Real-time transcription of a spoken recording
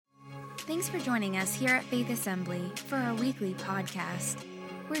Thanks for joining us here at Faith Assembly for our weekly podcast.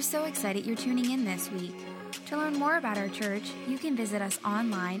 We're so excited you're tuning in this week. To learn more about our church, you can visit us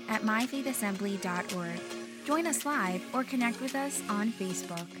online at myfaithassembly.org. Join us live or connect with us on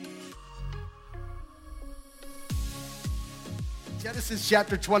Facebook. Genesis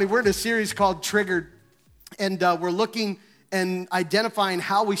chapter 20, we're in a series called Triggered, and we're looking and identifying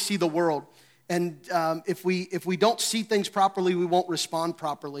how we see the world. And if we don't see things properly, we won't respond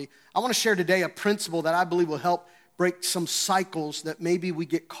properly. I want to share today a principle that I believe will help break some cycles that maybe we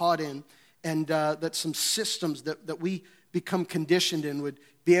get caught in, and that some systems that we become conditioned in would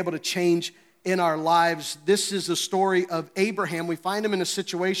be able to change in our lives. This is the story of Abraham. We find him in a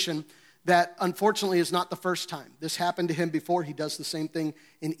situation that unfortunately is not the first time. This happened to him before. He does the same thing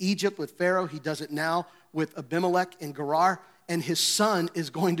in Egypt with Pharaoh. He does it now with Abimelech in Gerar. And his son is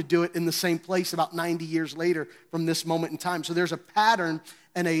going to do it in the same place about 90 years later from this moment in time. So there's a pattern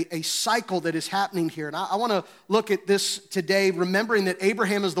and a cycle that is happening here. And I want to look at this today, remembering that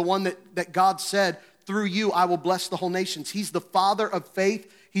Abraham is the one that God said, through you I will bless the whole nations. He's the father of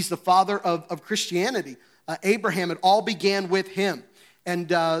faith. He's the father of Christianity. Abraham, it all began with him. And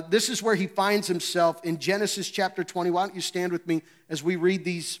this is where he finds himself in Genesis chapter 20. Why don't you stand with me as we read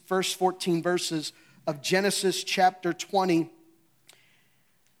these first 14 verses of Genesis chapter 20.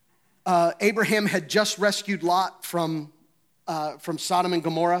 Abraham had just rescued Lot from Sodom and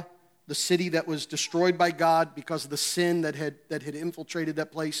Gomorrah, the city that was destroyed by God because of the sin that had infiltrated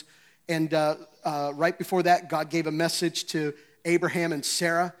that place. And right before that, God gave a message to Abraham and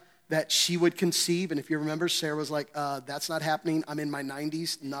Sarah that she would conceive. And if you remember, Sarah was like, that's not happening. I'm in my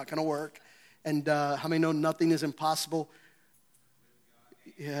 90s, not going to work. And how many know nothing is impossible?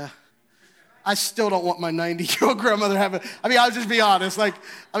 Yeah. I still don't want my 90-year-old grandmother having, I'll just be honest.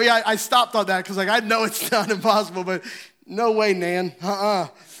 I stopped on that because I know it's not impossible, but no way, Nan.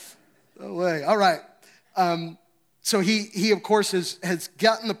 No way. All right. So he of course, has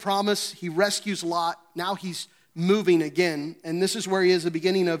gotten the promise. He rescues Lot. Now he's moving again. And this is where he is, the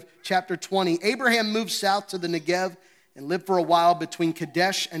beginning of chapter 20. Abraham moved south to the Negev and lived for a while between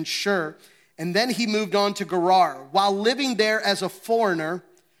Kadesh and Shur. And then he moved on to Gerar. While living there as a foreigner,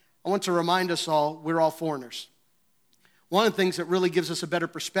 I want to remind us all, we're all foreigners. One of the things that really gives us a better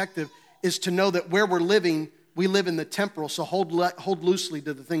perspective is to know that where we're living, we live in the temporal, so hold loosely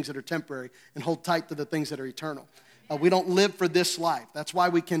to the things that are temporary and hold tight to the things that are eternal. We don't live for this life. That's why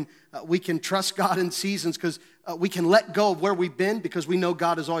we can trust God in seasons, because we can let go of where we've been because we know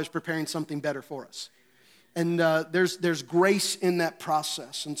God is always preparing something better for us. And there's grace in that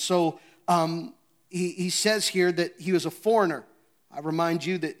process. And so he says here that he was a foreigner. I remind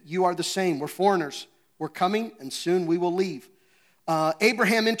you that you are the same. We're foreigners. We're coming, and soon we will leave.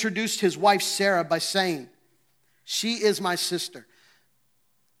 Abraham introduced his wife Sarah by saying, "She is my sister."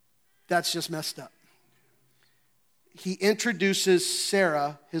 That's just messed up. He introduces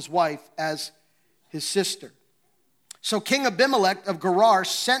Sarah, his wife, as his sister. So King Abimelech of Gerar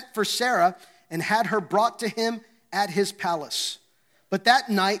sent for Sarah and had her brought to him at his palace. But that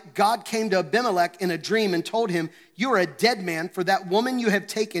night, God came to Abimelech in a dream and told him, "You are a dead man, for that woman you have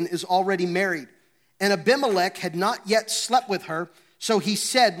taken is already married." And Abimelech had not yet slept with her. So he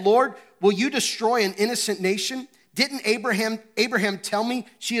said, "Lord, will you destroy an innocent nation? Didn't Abraham tell me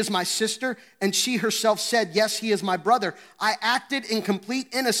she is my sister?" And she herself said, "Yes, he is my brother. I acted in complete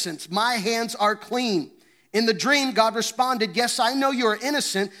innocence. My hands are clean." In the dream, God responded, "Yes, I know you are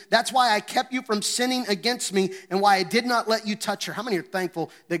innocent. That's why I kept you from sinning against me and why I did not let you touch her." How many are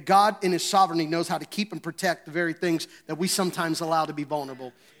thankful that God in his sovereignty knows how to keep and protect the very things that we sometimes allow to be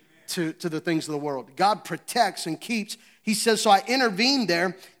vulnerable to the things of the world? God protects and keeps. He says, so I intervened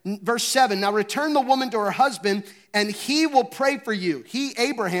there. Verse 7, "Now return the woman to her husband, and he will pray for you." He,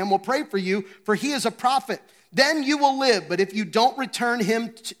 Abraham, will pray for you, for he is a prophet. "Then you will live, but if you don't return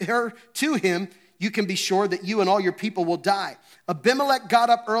her to him, you can be sure that you and all your people will die." Abimelech got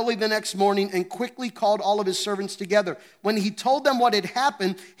up early the next morning and quickly called all of his servants together. When he told them what had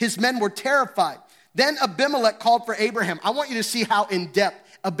happened, his men were terrified. Then Abimelech called for Abraham. I want you to see how in-depth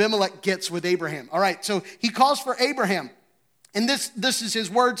Abimelech gets with Abraham. All right, so he calls for Abraham. And this is his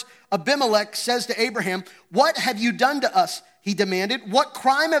words. Abimelech says to Abraham, "What have you done to us?" He demanded. "What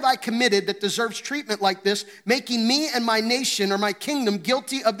crime have I committed that deserves treatment like this, making me and my nation or my kingdom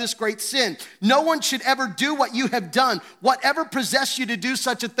guilty of this great sin? No one should ever do what you have done. Whatever possessed you to do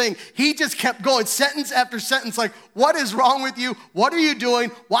such a thing?" He just kept going sentence after sentence, like, what is wrong with you? What are you doing?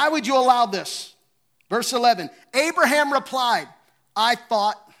 Why would you allow this? Verse 11, Abraham replied, "I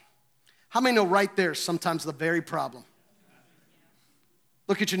thought." How many know right there sometimes the very problem?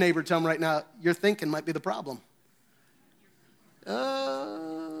 Look at your neighbor, tell him right now, your thinking might be the problem.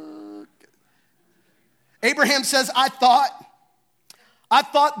 Abraham says, I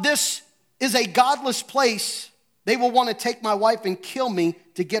thought this is a godless place. They will want to take my wife and kill me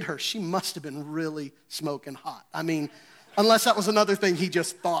to get her. She must have been really smoking hot. I mean, unless that was another thing he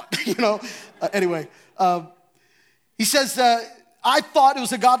just thought, Anyway, he says, I thought it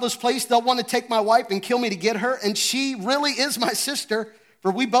was a godless place. They'll want to take my wife and kill me to get her. And she really is my sister,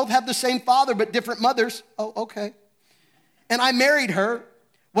 for we both have the same father but different mothers. Oh, okay. And I married her.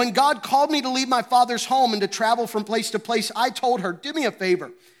 When God called me to leave my father's home and to travel from place to place, I told her, do me a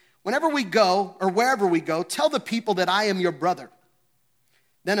favor. Whenever we go, or wherever we go, tell the people that I am your brother.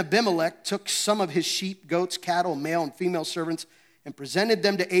 Then Abimelech took some of his sheep, goats, cattle, male and female servants, and presented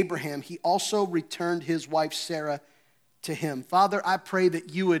them to Abraham. He also returned his wife Sarah to him. Father, I pray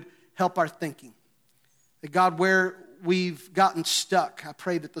that you would help our thinking. That God, where we've gotten stuck, I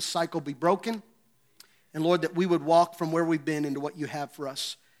pray that the cycle be broken. And Lord, that we would walk from where we've been into what you have for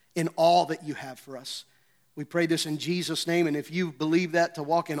us, in all that you have for us. We pray this in Jesus' name, and if you believe that, to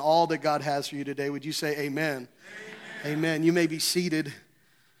walk in all that God has for you today, would you say amen? Amen. Amen. You may be seated.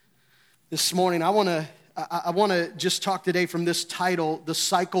 This morning, I want to just talk today from this title, The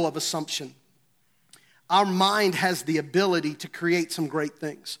Cycle of Assumption. Our mind has the ability to create some great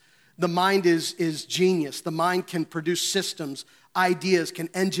things. The mind is genius. The mind can produce systems, ideas, can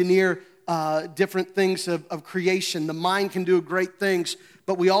engineer different things of creation. The mind can do great things,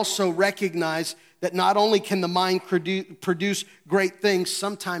 but we also recognize that not only can the mind produce great things,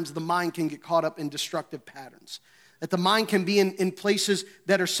 sometimes the mind can get caught up in destructive patterns. That the mind can be in places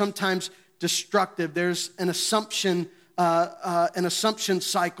that are sometimes destructive. There's an assumption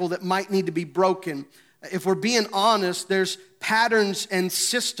cycle that might need to be broken. If we're being honest, there's patterns and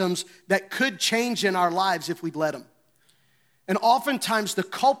systems that could change in our lives if we'd let them. And oftentimes the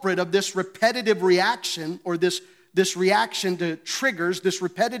culprit of this repetitive reaction, or this reaction to triggers, this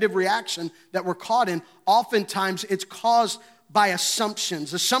repetitive reaction that we're caught in, oftentimes it's caused by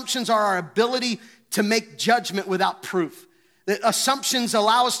assumptions. Assumptions are our ability to make judgment without proof. The assumptions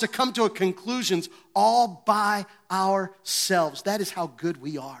allow us to come to conclusions all by ourselves. That is how good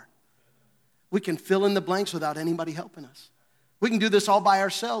we are. We can fill in the blanks without anybody helping us. We can do this all by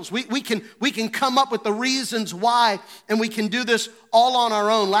ourselves. We can come up with the reasons why, and we can do this all on our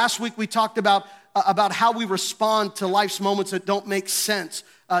own. Last week we talked about how we respond to life's moments that don't make sense.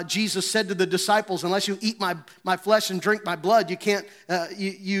 Jesus said to the disciples, unless you eat my flesh and drink my blood, you can't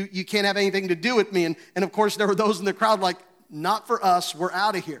have anything to do with me. And of course there were those in the crowd like, not for us, we're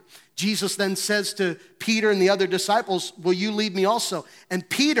out of here. Jesus then says to Peter and the other disciples, will you leave me also? And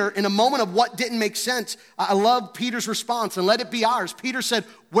Peter, in a moment of what didn't make sense, I love Peter's response, and let it be ours. Peter said,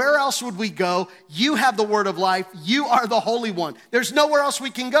 where else would we go? You have the word of life. You are the Holy One. There's nowhere else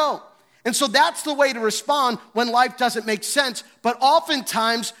we can go. And so that's the way to respond when life doesn't make sense. But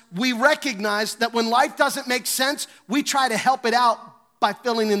oftentimes we recognize that when life doesn't make sense, we try to help it out by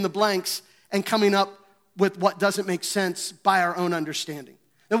filling in the blanks and coming up with what doesn't make sense by our own understanding.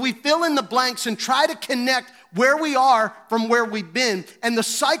 That we fill in the blanks and try to connect where we are from where we've been. And the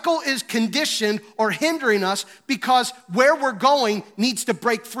cycle is conditioned or hindering us because where we're going needs to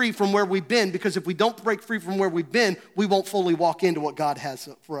break free from where we've been. Because if we don't break free from where we've been, we won't fully walk into what God has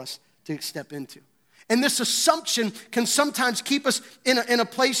for us to step into. And this assumption can sometimes keep us in a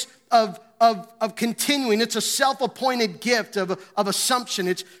place of continuing. It's a self-appointed gift of assumption.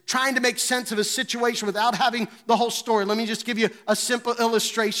 It's trying to make sense of a situation without having the whole story. Let me just give you a simple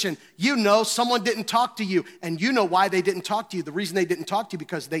illustration. You know someone didn't talk to you, and you know why they didn't talk to you. The reason they didn't talk to you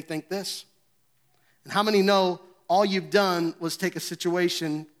because they think this. And how many know all you've done was take a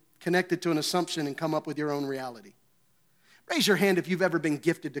situation connected to an assumption and come up with your own reality? Raise your hand if you've ever been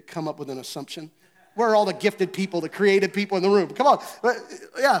gifted to come up with an assumption. Where are all the gifted people, the creative people in the room? Come on. But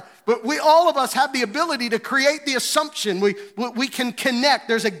all of us have the ability to create the assumption. We can connect.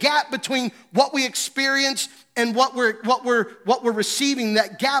 There's a gap between what we experience and what we're receiving.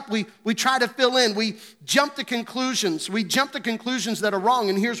 That gap we try to fill in. We jump to conclusions. We jump to conclusions that are wrong,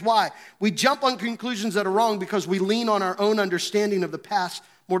 and here's why. We jump on conclusions that are wrong because we lean on our own understanding of the past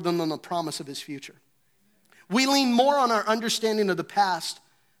more than on the promise of his future. We lean more on our understanding of the past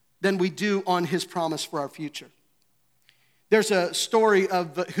than we do on his promise for our future. There's a story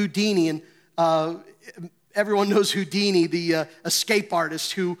of Houdini, and everyone knows Houdini, the escape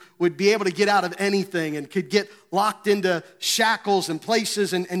artist who would be able to get out of anything and could get locked into shackles and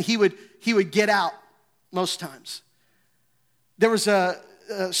places, and he would get out most times. There was a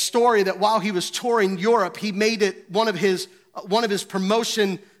story that while he was touring Europe, he made it one of his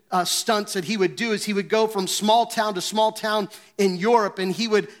promotion stunts that he would do is he would go from small town to small town in Europe, and he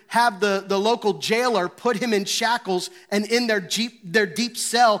would have the local jailer put him in shackles and in their deep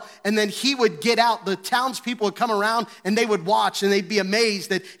cell, and then he would get out. The townspeople would come around and they would watch, and they'd be amazed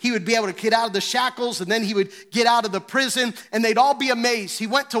that he would be able to get out of the shackles, and then he would get out of the prison, and they'd all be amazed. He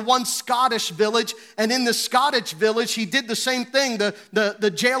went to one Scottish village, and in the Scottish village, he did the same thing.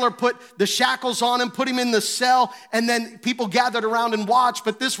 The jailer put the shackles on him, put him in the cell, and then people gathered around and watched.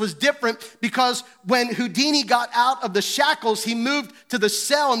 But this was different because when Houdini got out of the shackles, he moved to the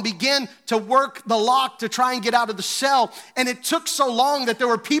cell and began to work the lock to try and get out of the cell. And it took so long that there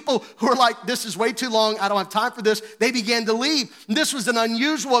were people who were like, this is way too long. I don't have time for this. They began to leave. And this was an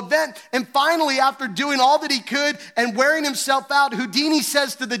unusual event. And finally, after doing all that he could and wearing himself out, Houdini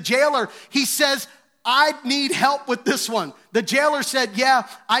says to the jailer, he says, I need help with this one. The jailer said, yeah,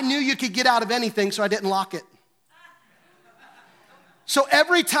 I knew you could get out of anything, so I didn't lock it. So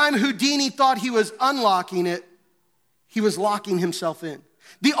every time Houdini thought he was unlocking it, he was locking himself in.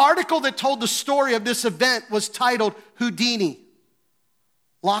 The article that told the story of this event was titled Houdini,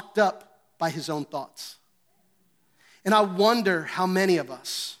 Locked Up by His Own Thoughts. And I wonder how many of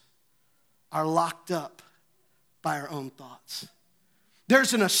us are locked up by our own thoughts.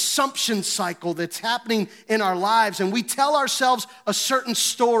 There's an assumption cycle that's happening in our lives, and we tell ourselves a certain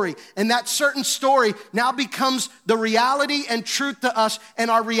story, and that certain story now becomes the reality and truth to us, and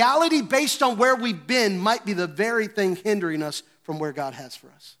our reality based on where we've been might be the very thing hindering us from where God has for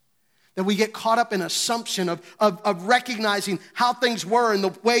us. That we get caught up in assumption of recognizing how things were and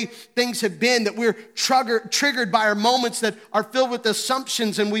the way things have been, that we're triggered by our moments that are filled with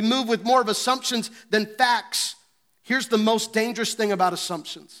assumptions, and we move with more of assumptions than facts. Here's the most dangerous thing about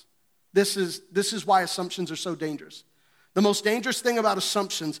assumptions. This is why assumptions are so dangerous. The most dangerous thing about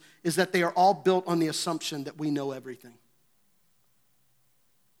assumptions is that they are all built on the assumption that we know everything.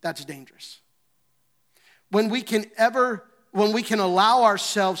 That's dangerous. When we can allow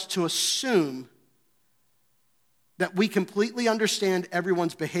ourselves to assume that we completely understand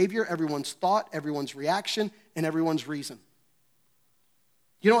everyone's behavior, everyone's thought, everyone's reaction, and everyone's reason.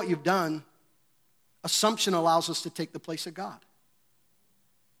 You know what you've done? Assumption allows us to take the place of God.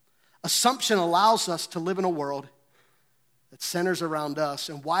 Assumption allows us to live in a world that centers around us.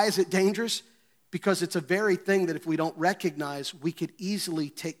 And why is it dangerous? Because it's a very thing that if we don't recognize, we could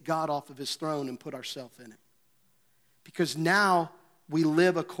easily take God off of his throne and put ourselves in it. Because now we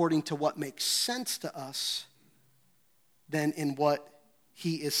live according to what makes sense to us than in what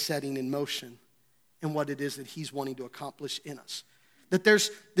he is setting in motion and what it is that he's wanting to accomplish in us. That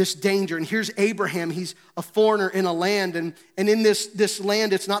there's this danger. And here's Abraham. He's a foreigner in a land. And in this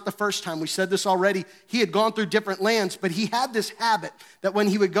land, it's not the first time. We said this already. He had gone through different lands, but he had this habit that when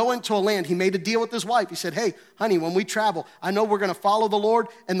he would go into a land, he made a deal with his wife. He said, hey, honey, when we travel, I know we're going to follow the Lord.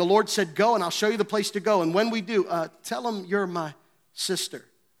 And the Lord said, go, and I'll show you the place to go. And when we do, tell him you're my sister.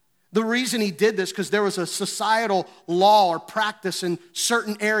 The reason he did this, because there was a societal law or practice in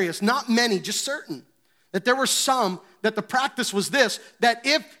certain areas, not many, just certain, that there were some that the practice was this, that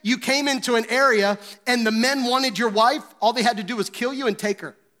if you came into an area and the men wanted your wife, all they had to do was kill you and take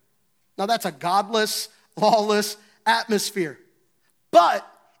her. Now that's a godless, lawless atmosphere. But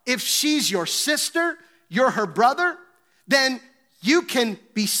if she's your sister, you're her brother, then you can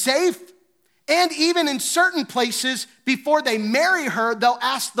be safe. And even in certain places, before they marry her, they'll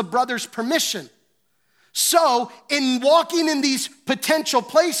ask the brother's permission. So, in walking in these potential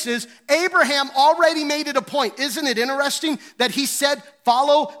places, Abraham already made it a point. Isn't it interesting that he said,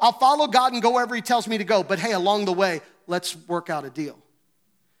 I'll follow God and go wherever he tells me to go. But hey, along the way, let's work out a deal.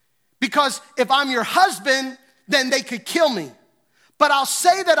 Because if I'm your husband, then they could kill me. But I'll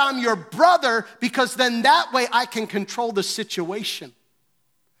say that I'm your brother because then that way I can control the situation.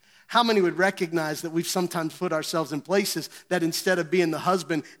 How many would recognize that we've sometimes put ourselves in places that instead of being the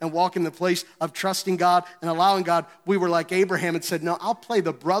husband and walking the place of trusting God and allowing God, we were like Abraham and said, no, I'll play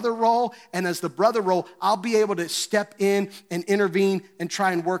the brother role. And as the brother role, I'll be able to step in and intervene and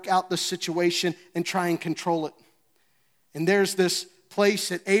try and work out the situation and try and control it. And there's this place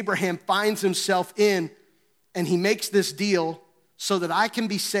that Abraham finds himself in, and he makes this deal so that I can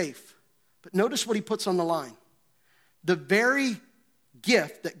be safe. But notice what he puts on the line. The very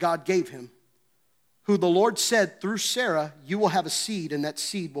gift that God gave him, who the Lord said through Sarah, you will have a seed, and that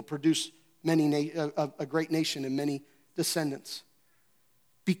seed will produce a great nation and many descendants.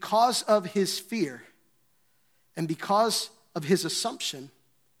 Because of his fear and because of his assumption,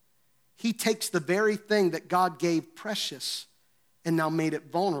 he takes the very thing that God gave precious and now made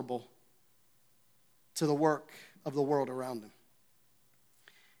it vulnerable to the work of the world around him.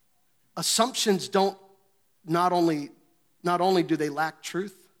 Assumptions don't not only do they lack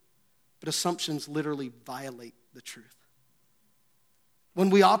truth, but assumptions literally violate the truth. When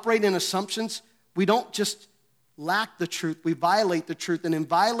we operate in assumptions, we don't just lack the truth, we violate the truth. And in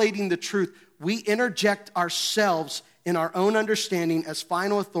violating the truth, we interject ourselves in our own understanding as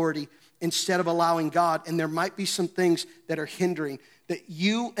final authority instead of allowing God. And there might be some things that are hindering, that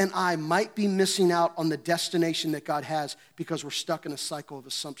you and I might be missing out on the destination that God has because we're stuck in a cycle of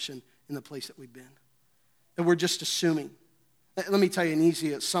assumption in the place that we've been. And we're just assuming. Let me tell you an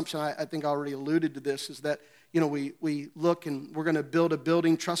easy assumption. I think I already alluded to this, is that, we look and we're going to build a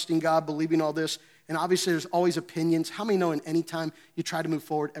building, trusting God, believing all this. And obviously there's always opinions. How many know in any time you try to move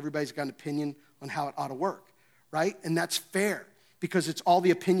forward, everybody's got an opinion on how it ought to work, right? And that's fair, because it's all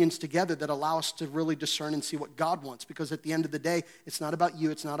the opinions together that allow us to really discern and see what God wants. Because at the end of the day, it's not about you,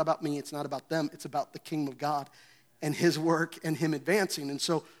 it's not about me, it's not about them. It's about the kingdom of God and his work and him advancing. And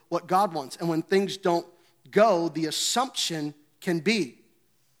so what God wants. And when things don't go, the assumption can be,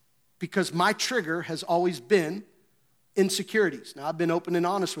 because my trigger has always been insecurities. Now, I've been open and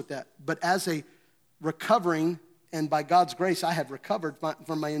honest with that. But as a recovering, and by God's grace, I have recovered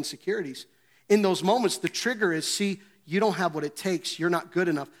from my insecurities. In those moments, the trigger is, see, you don't have what it takes. You're not good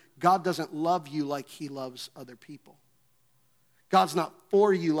enough. God doesn't love you like he loves other people. God's not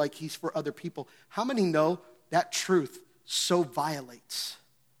for you like he's for other people. How many know that truth so violates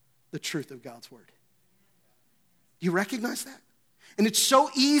the truth of God's word? Do you recognize that? And it's so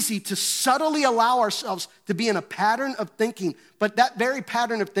easy to subtly allow ourselves to be in a pattern of thinking. But that very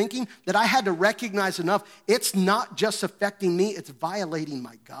pattern of thinking that I had to recognize enough, it's not just affecting me, it's violating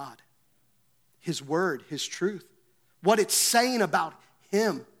my God, his word, his truth, what it's saying about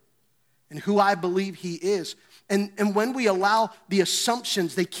him and who I believe he is. And when we allow the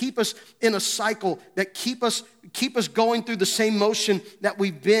assumptions, they keep us in a cycle that keep us going through the same motion that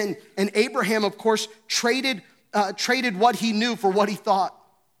we've been. And Abraham, of course, traded what he knew for what he thought.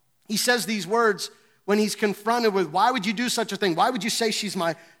 He says these words when he's confronted with, why would you do such a thing? Why would you say she's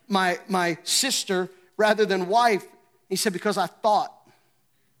my sister rather than wife? He said, because I thought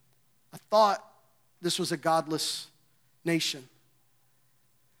this was a godless nation.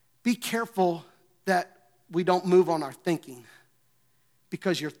 Be careful that we don't move on our thinking,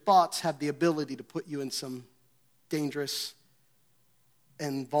 because your thoughts have the ability to put you in some dangerous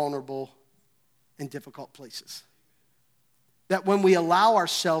and vulnerable and difficult places. That when we allow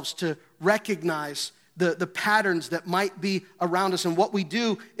ourselves to recognize the patterns that might be around us, and what we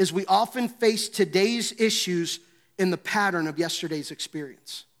do is we often face today's issues in the pattern of yesterday's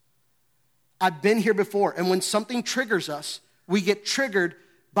experience. I've been here before, and when something triggers us, we get triggered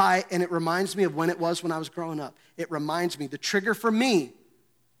by, and it reminds me of when it was when I was growing up. It reminds me, the trigger for me,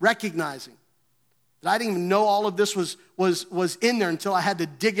 recognizing that I didn't even know all of this was in there until I had to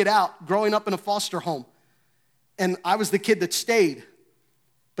dig it out growing up in a foster home. And I was the kid that stayed.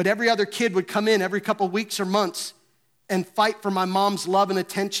 But every other kid would come in every couple weeks or months and fight for my mom's love and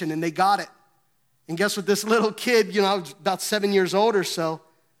attention, and they got it. And guess what? This little kid, I was about 7 years old or so,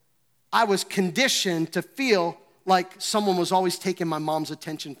 I was conditioned to feel like someone was always taking my mom's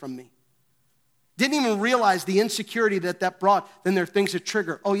attention from me. Didn't even realize the insecurity that brought. Then there are things that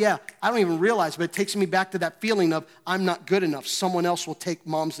trigger. Oh yeah, I don't even realize, but it takes me back to that feeling of I'm not good enough. Someone else will take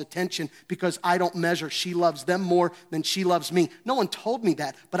mom's attention because I don't measure. She loves them more than she loves me. No one told me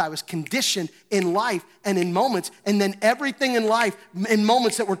that, but I was conditioned in life and in moments. And then everything in life, in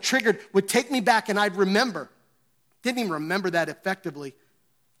moments that were triggered, would take me back, and I'd remember. Didn't even remember that effectively.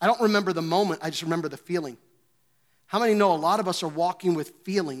 I don't remember the moment, I just remember the feeling. How many know a lot of us are walking with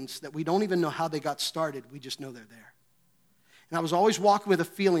feelings that we don't even know how they got started? We just know they're there. And I was always walking with a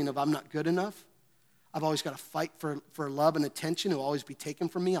feeling of I'm not good enough. I've always got to fight for love and attention. It will always be taken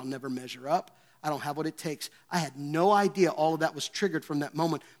from me. I'll never measure up. I don't have what it takes. I had no idea all of that was triggered from that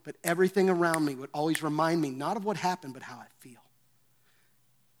moment, but everything around me would always remind me not of what happened, but how I feel.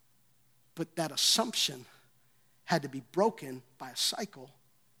 But that assumption had to be broken by a cycle.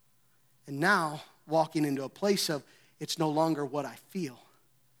 And now walking into a place of, it's no longer what I feel.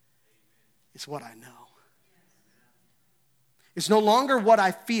 It's what I know. It's no longer what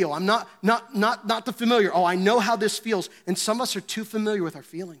I feel. I'm not the familiar. Oh, I know how this feels. And some of us are too familiar with our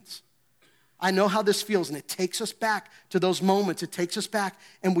feelings. I know how this feels, and it takes us back to those moments. It takes us back,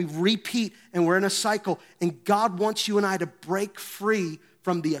 and we repeat, and we're in a cycle. And God wants you and I to break free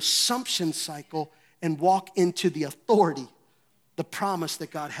from the assumption cycle and walk into the authority, the promise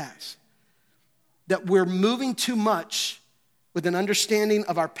that God has. That we're moving too much with an understanding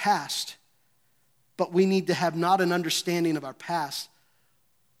of our past, but we need to have not an understanding of our past,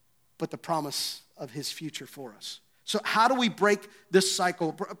 but the promise of his future for us. So how do we break this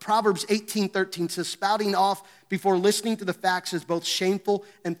cycle? Proverbs 18:13 says, spouting off before listening to the facts is both shameful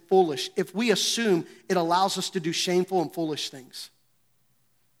and foolish. If we assume, it allows us to do shameful and foolish things.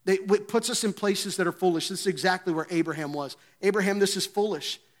 It puts us in places that are foolish. This is exactly where Abraham was. Abraham, this is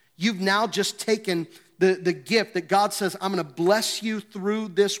foolish. You've now just taken the gift that God says, I'm going to bless you through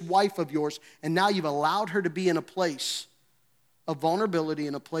this wife of yours, and now you've allowed her to be in a place of vulnerability,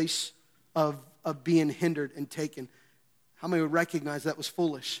 in a place of being hindered and taken. How many would recognize that was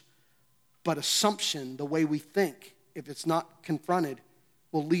foolish? But assumption, the way we think, if it's not confronted,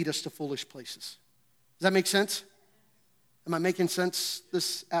 will lead us to foolish places. Does that make sense? Am I making sense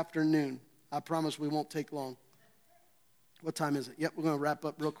this afternoon? I promise we won't take long. What time is it? Yep, we're going to wrap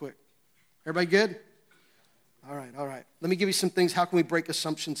up real quick. Everybody good? All right. Let me give you some things. How can we break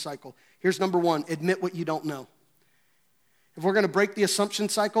assumption cycle? Here's number one, admit what you don't know. If we're going to break the assumption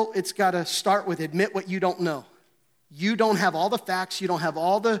cycle, it's got to start with admit what you don't know. You don't have all the facts. You don't have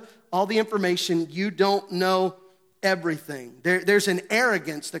all the information. You don't know everything. There's an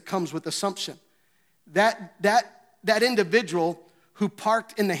arrogance that comes with assumption. That individual who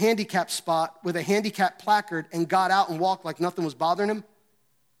parked in the handicap spot with a handicap placard and got out and walked like nothing was bothering him,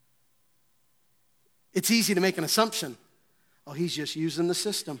 it's easy to make an assumption. Oh, he's just using the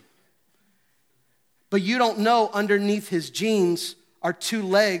system. But you don't know underneath his jeans are two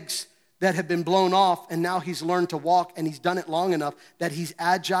legs that have been blown off, and now he's learned to walk, and he's done it long enough that he's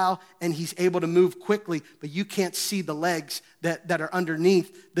agile and he's able to move quickly, but you can't see the legs that are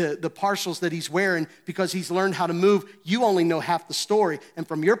underneath the partials that he's wearing because he's learned how to move. You only know half the story, and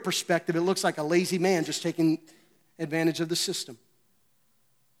from your perspective, it looks like a lazy man just taking advantage of the system.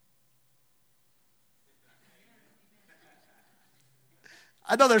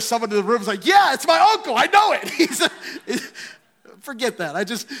 I know there's someone in the room who's like, yeah, it's my uncle, I know it. Forget that. I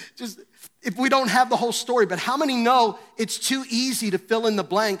just if we don't have the whole story, but how many know it's too easy to fill in the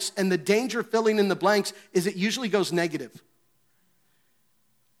blanks, and the danger of filling in the blanks is it usually goes negative.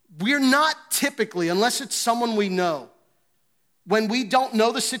 We're not typically, unless it's someone we know, when we don't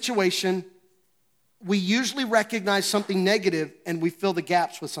know the situation, we usually recognize something negative and we fill the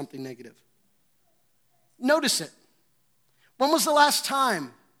gaps with something negative. Notice it. When was the last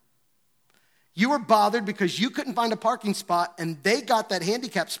time you were bothered because you couldn't find a parking spot and they got that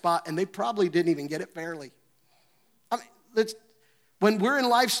handicap spot and they probably didn't even get it fairly? I mean, when we're in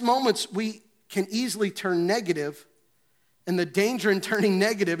life's moments, we can easily turn negative, and the danger in turning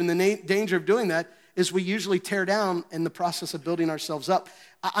negative and the danger of doing that is we usually tear down in the process of building ourselves up.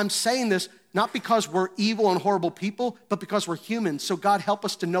 I'm saying this not because we're evil and horrible people, but because we're human. So God, help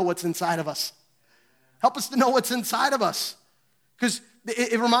us to know what's inside of us. Help us to know what's inside of us. Because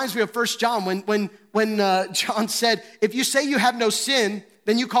it reminds me of 1 John when John said, if you say you have no sin,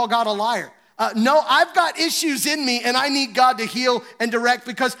 then you call God a liar. No, I've got issues in me and I need God to heal and direct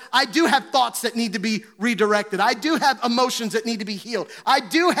because I do have thoughts that need to be redirected. I do have emotions that need to be healed. I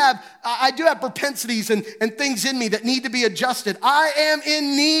do have propensities and things in me that need to be adjusted. I am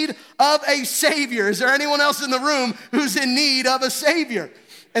in need of a Savior. Is there anyone else in the room who's in need of a Savior?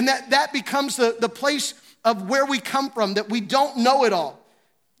 And that becomes the place of where we come from, that we don't know it all.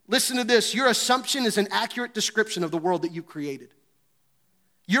 Listen to this. Your assumption is an accurate description of the world that you created.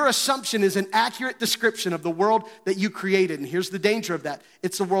 Your assumption is an accurate description of the world that you created. And here's the danger of that.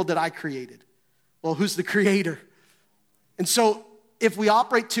 It's the world that I created. Well, who's the creator? And so if we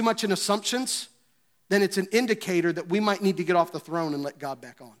operate too much in assumptions, then it's an indicator that we might need to get off the throne and let God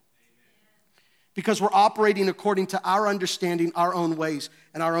back on. Because we're operating according to our understanding, our own ways,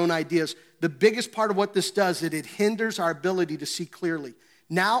 and our own ideas. The biggest part of what this does is it hinders our ability to see clearly.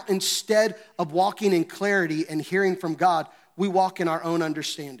 Now, instead of walking in clarity and hearing from God, we walk in our own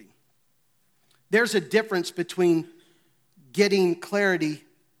understanding. There's a difference between getting clarity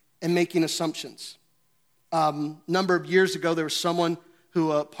and making assumptions. Number of years ago, there was someone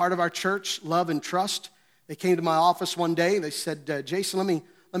who, part of our church, Love and Trust, they came to my office one day. They said, Jason,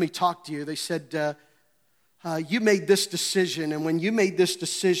 let me talk to you. They said, you made this decision, and when you made this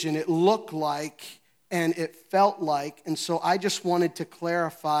decision, it looked like and it felt like, and so I just wanted to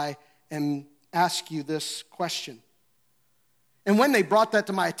clarify and ask you this question. And when they brought that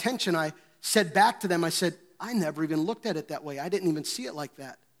to my attention, I said back to them, I said, I never even looked at it that way. I didn't even see it like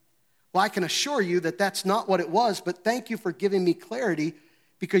that. Well, I can assure you that that's not what it was, but thank you for giving me clarity,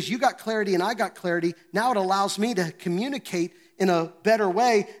 because you got clarity and I got clarity. Now it allows me to communicate in a better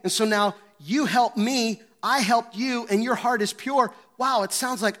way. And so now you help me, I helped you, and your heart is pure. Wow, it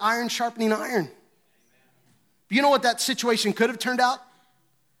sounds like iron sharpening iron. You know what that situation could have turned out?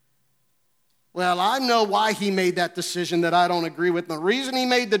 Well, I know why he made that decision that I don't agree with. And the reason he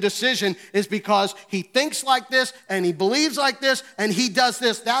made the decision is because he thinks like this and he believes like this and he does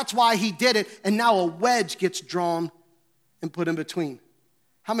this. That's why he did it. And now a wedge gets drawn and put in between.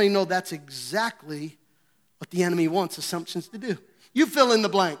 How many know that's exactly what the enemy wants assumptions to do? You fill in the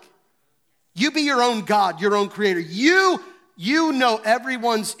blank. You be your own God, your own creator. You know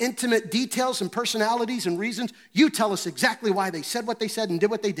everyone's intimate details and personalities and reasons. You tell us exactly why they said what they said and did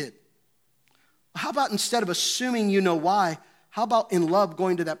what they did. How about instead of assuming you know why, how about in love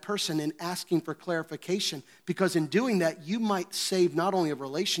going to that person and asking for clarification? Because in doing that, you might save not only a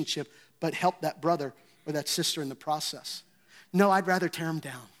relationship, but help that brother or that sister in the process. No, I'd rather tear them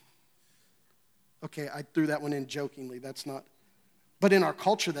down. Okay, I threw that one in jokingly. That's not. But in our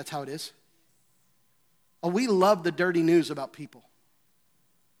culture, that's how it is. Oh, we love the dirty news about people.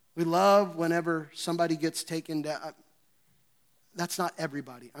 We love whenever somebody gets taken down. That's not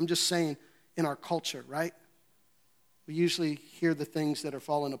everybody. I'm just saying in our culture, right? We usually hear the things that are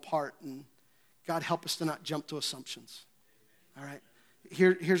falling apart, and God help us to not jump to assumptions. All right?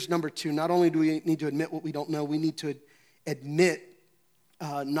 Here's number 2. Not only do we need to admit what we don't know, we need to admit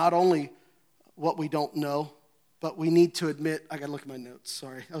not only what we don't know, but we need to admit, I got to look at my notes,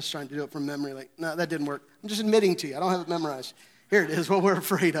 sorry. I was trying to do it from memory, like, no, that didn't work. I'm just admitting to you. I don't have it memorized. Here it is, what we're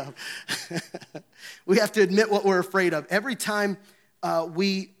afraid of. We have to admit what we're afraid of. Every time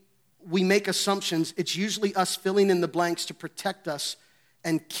we make assumptions, it's usually us filling in the blanks to protect us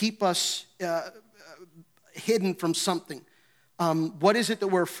and keep us hidden from something. What is it that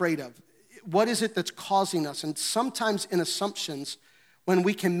we're afraid of? What is it that's causing us? And sometimes in assumptions, when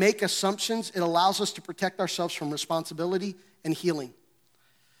we can make assumptions, it allows us to protect ourselves from responsibility and healing.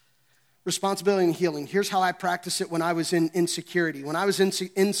 Responsibility and healing. Here's how I practice it when I was in insecurity. When I was in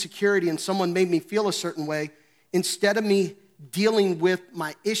insecurity and someone made me feel a certain way, instead of me dealing with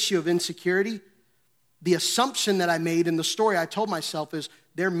my issue of insecurity, the assumption that I made in the story I told myself is,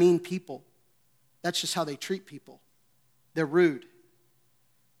 they're mean people. That's just how they treat people. They're rude.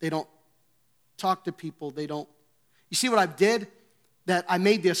 They don't talk to people. You see what I did? That I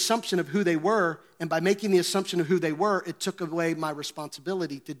made the assumption of who they were, and by making the assumption of who they were, it took away my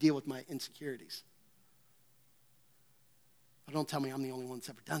responsibility to deal with my insecurities. But don't tell me I'm the only one that's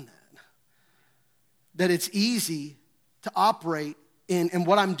ever done that. That it's easy to operate in, and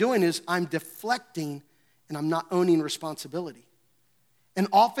what I'm doing is I'm deflecting and I'm not owning responsibility. And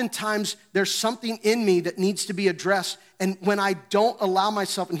oftentimes there's something in me that needs to be addressed, and when I don't allow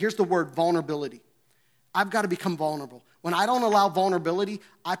myself, and here's the word, vulnerability. I've got to become vulnerable. When I don't allow vulnerability,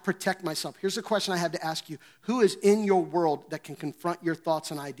 I protect myself. Here's a question I have to ask you. Who is in your world that can confront your thoughts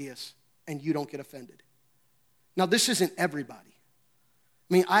and ideas and you don't get offended? Now, this isn't everybody.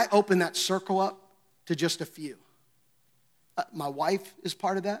 I mean, I open that circle up to just a few. My wife is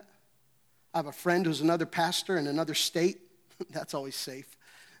part of that. I have a friend who's another pastor in another state. That's always safe.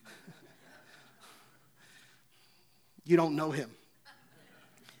 You don't know him.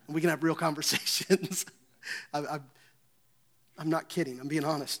 And we can have real conversations. I'm not kidding. I'm being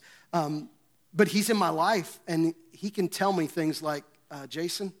honest. But he's in my life, and he can tell me things like,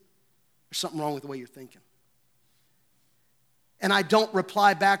 Jason, there's something wrong with the way you're thinking. And I don't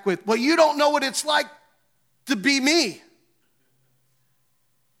reply back with, well, you don't know what it's like to be me.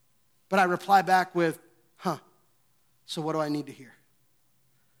 But I reply back with, so what do I need to hear?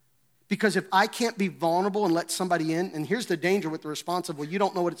 Because if I can't be vulnerable and let somebody in, and here's the danger with the response of, well, you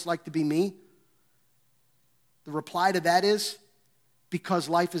don't know what it's like to be me. The reply to that is, because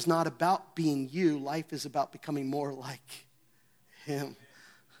life is not about being you, life is about becoming more like him.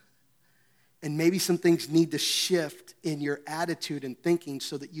 And maybe some things need to shift in your attitude and thinking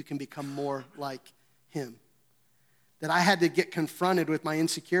so that you can become more like him. That I had to get confronted with my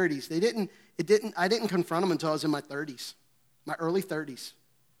insecurities. I didn't confront them until I was in my 30s, my early 30s,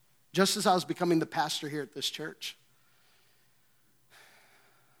 just as I was becoming the pastor here at this church.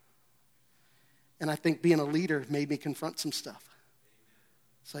 And I think being a leader made me confront some stuff.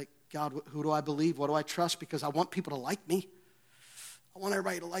 It's like, God, who do I believe? What do I trust? Because I want people to like me. I want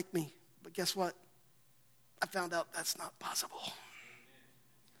everybody to like me. But guess what? I found out that's not possible.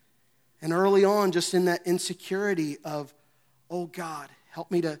 And early on, just in that insecurity of, oh God, help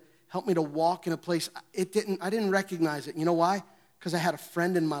me to walk in a place. I didn't recognize it. You know why? Because I had a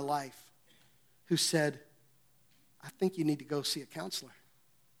friend in my life who said, I think you need to go see a counselor.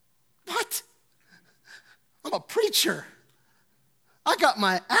 What? I'm a preacher. I got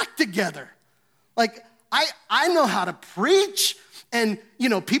my act together. Like, I know how to preach, and,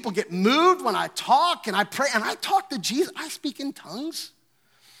 people get moved when I talk, and I pray, and I talk to Jesus. I speak in tongues.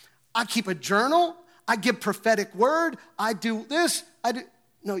 I keep a journal. I give prophetic word. I do this.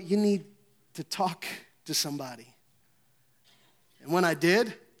 No, you need to talk to somebody. And when I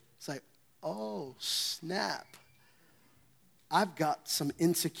did, it's like, oh, snap. I've got some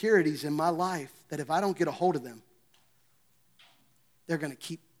insecurities in my life that if I don't get a hold of them, they're going to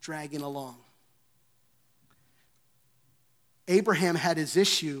keep dragging along. Abraham had his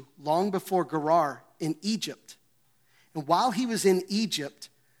issue long before Gerar in Egypt. And while he was in Egypt,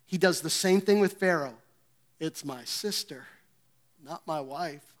 he does the same thing with Pharaoh. It's my sister, not my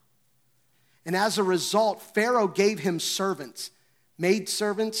wife. And as a result, Pharaoh gave him servants,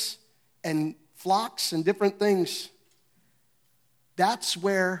 maidservants and flocks and different things. That's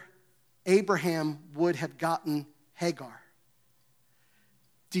where Abraham would have gotten Hagar.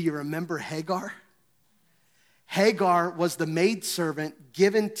 Do you remember Hagar? Hagar was the maidservant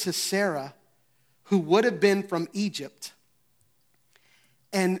given to Sarah, who would have been from Egypt.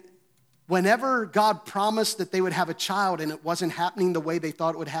 And whenever God promised that they would have a child and it wasn't happening the way they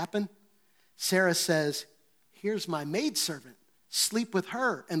thought it would happen, Sarah says, here's my maidservant. Sleep with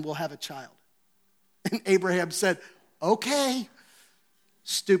her and we'll have a child. And Abraham said, okay.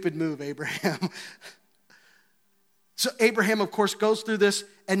 Stupid move, Abraham. So Abraham, of course, goes through this.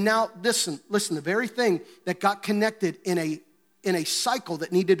 And now, listen, the very thing that got connected in a cycle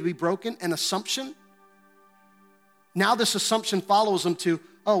that needed to be broken, an assumption. Now this assumption follows him to,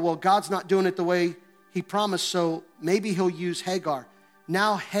 oh, well, God's not doing it the way he promised, so maybe he'll use Hagar.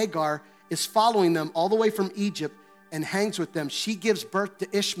 Now Hagar is following them all the way from Egypt and hangs with them. She gives birth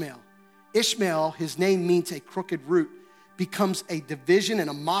to Ishmael. Ishmael, his name means a crooked root, becomes a division and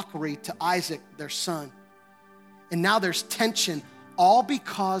a mockery to Isaac, their son. And now there's tension, all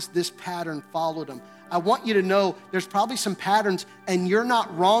because this pattern followed them. I want you to know there's probably some patterns, and you're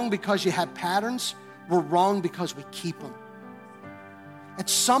not wrong because you have patterns. We're wrong because we keep them. At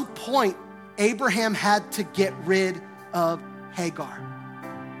some point, Abraham had to get rid of Hagar.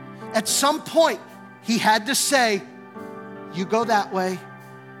 At some point, he had to say, you go that way,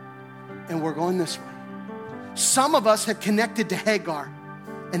 and we're going this way. Some of us have connected to Hagar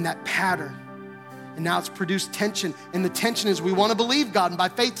and that pattern. And now it's produced tension. And the tension is we want to believe God and by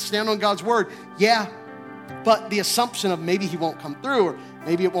faith stand on God's word. Yeah, but the assumption of maybe he won't come through or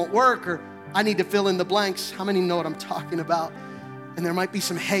maybe it won't work or I need to fill in the blanks. How many know what I'm talking about? And there might be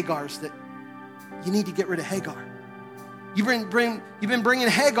some Hagars that you need to get rid of Hagar. You've been bringing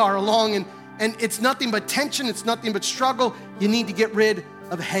Hagar along and it's nothing but tension. It's nothing but struggle. You need to get rid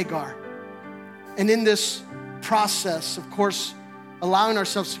of Hagar. And in this process, of course, allowing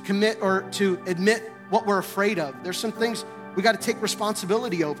ourselves to commit or to admit what we're afraid of. There's some things we got to take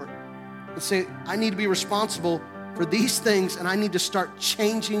responsibility over and say, I need to be responsible for these things and I need to start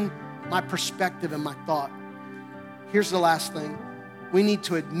changing my perspective and my thought. Here's the last thing. We need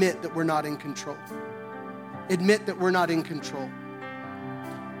to admit that we're not in control. Admit that we're not in control.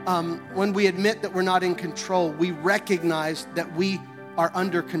 When we admit that we're not in control, we recognize that we are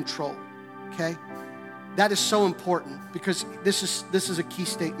under control, okay? That is so important because this is a key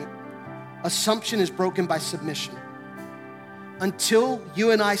statement. Assumption is broken by submission. Until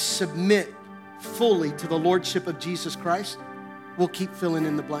you and I submit fully to the Lordship of Jesus Christ, we'll keep filling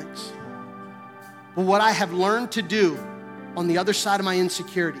in the blanks. But what I have learned to do on the other side of my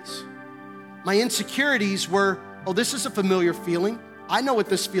insecurities were, oh, this is a familiar feeling. I know what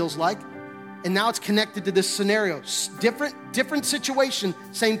this feels like. And now it's connected to this scenario. Different situation,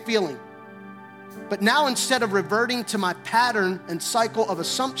 same feeling. But now instead of reverting to my pattern and cycle of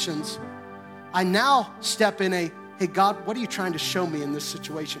assumptions, I now step in hey, God, what are you trying to show me in this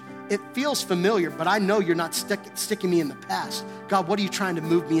situation? It feels familiar, but I know you're not sticking me in the past. God, what are you trying to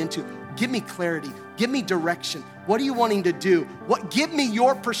move me into? Give me clarity. Give me direction. What are you wanting to do? Give me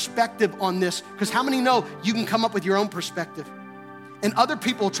your perspective on this, because how many know you can come up with your own perspective? And other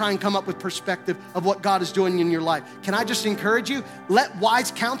people try and come up with perspective of what God is doing in your life. Can I just encourage you? Let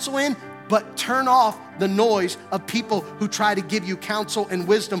wise counsel in, but turn off the noise of people who try to give you counsel and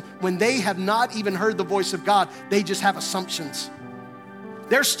wisdom when they have not even heard the voice of God. They just have assumptions.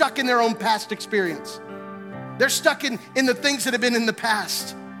 They're stuck in their own past experience. They're stuck in the things that have been in the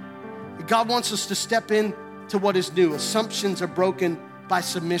past. God wants us to step in to what is new. Assumptions are broken by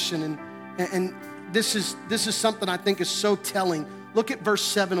submission. And this is something I think is so telling. Look at verse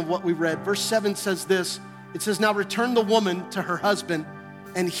 7 of what we read. Verse 7 says this. It says, now return the woman to her husband,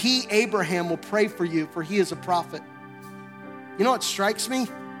 and he, Abraham, will pray for you, for he is a prophet. You know what strikes me?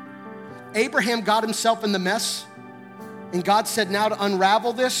 Abraham got himself in the mess, and God said, now to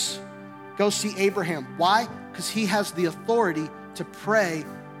unravel this, go see Abraham. Why? Because he has the authority to pray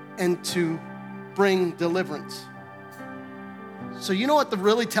and to bring deliverance. So you know what that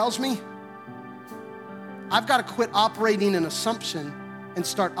really tells me? I've got to quit operating an assumption and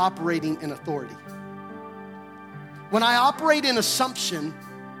start operating in authority. When I operate in assumption,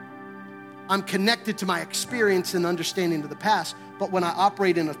 I'm connected to my experience and understanding of the past. But when I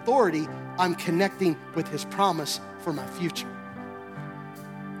operate in authority, I'm connecting with his promise for my future.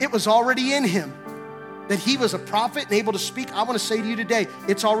 It was already in him that he was a prophet and able to speak. I want to say to you today,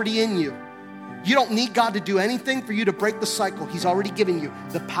 it's already in you. You don't need God to do anything for you to break the cycle. He's already given you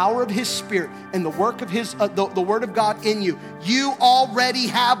the power of his Spirit and the work of the word of God in you. You already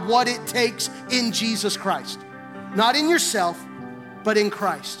have what it takes in Jesus Christ. Not in yourself, but in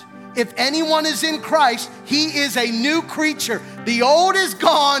Christ. If anyone is in Christ, he is a new creature. The old is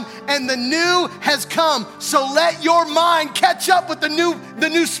gone and the new has come. So let your mind catch up with the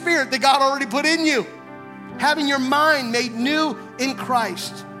new spirit that God already put in you. Having your mind made new in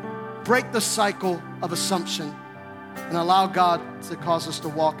Christ. Break the cycle of assumption and allow God to cause us to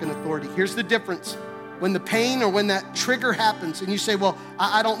walk in authority. Here's the difference. When the pain or when that trigger happens and you say, well,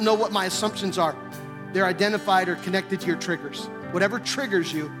 I don't know what my assumptions are. They're identified or connected to your triggers. Whatever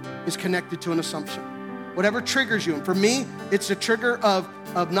triggers you is connected to an assumption. Whatever triggers you. And for me, it's a trigger of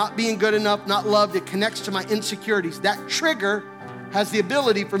not being good enough, not loved. It connects to my insecurities. That trigger has the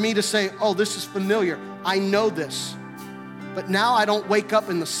ability for me to say, oh, this is familiar. I know this. But now I don't wake up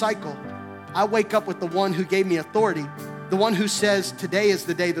in the cycle. I wake up with the one who gave me authority, the one who says, today is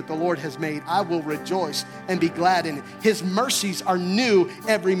the day that the Lord has made. I will rejoice and be glad in it. His mercies are new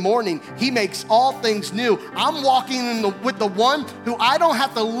every morning. He makes all things new. I'm walking with the one who I don't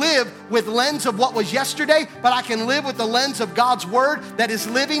have to live with lens of what was yesterday, but I can live with the lens of God's word that is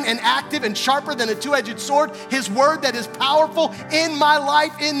living and active and sharper than a two-edged sword. His word that is powerful in my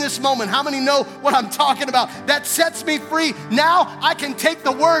life in this moment. How many know what I'm talking about? That sets me free. Now I can take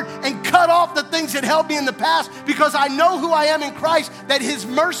the word and cut off the things that held me in the past because I know who I am in Christ, that his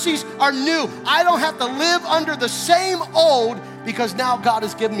mercies are new. I don't have to live under the same old because now God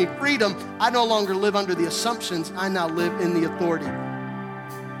has given me freedom. I no longer live under the assumptions. I now live in the authority.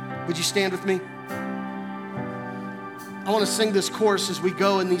 Would you stand with me? I want to sing this chorus as we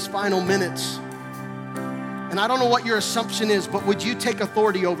go in these final minutes. And I don't know what your assumption is, but would you take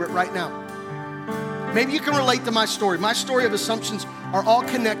authority over it right now? Maybe you can relate to my story. My story of assumptions are all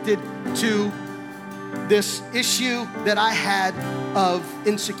connected to this issue that I had of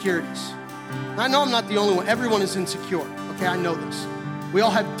insecurities. I know I'm not the only one. Everyone is insecure. Okay, I know this. We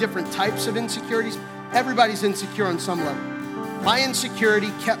all have different types of insecurities. Everybody's insecure on some level. My insecurity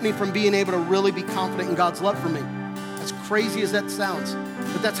kept me from being able to really be confident in God's love for me. As crazy as that sounds,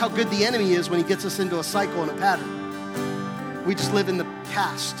 but that's how good the enemy is when he gets us into a cycle and a pattern. We just live in the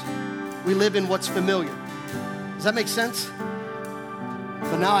past. We live in what's familiar. Does that make sense?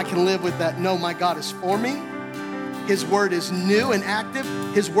 But now I can live with that. No, my God is for me. His word is new and active.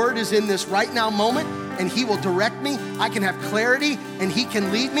 His word is in this right now moment, and he will direct me. I can have clarity, and he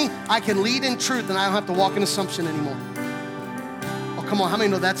can lead me. I can lead in truth, and I don't have to walk in assumption anymore. Oh, come on. How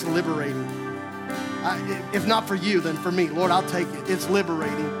many know that's liberating? If not for you, then for me. Lord, I'll take it. It's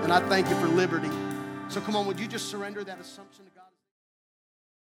liberating, and I thank you for liberty. So come on, would you just surrender that assumption to God?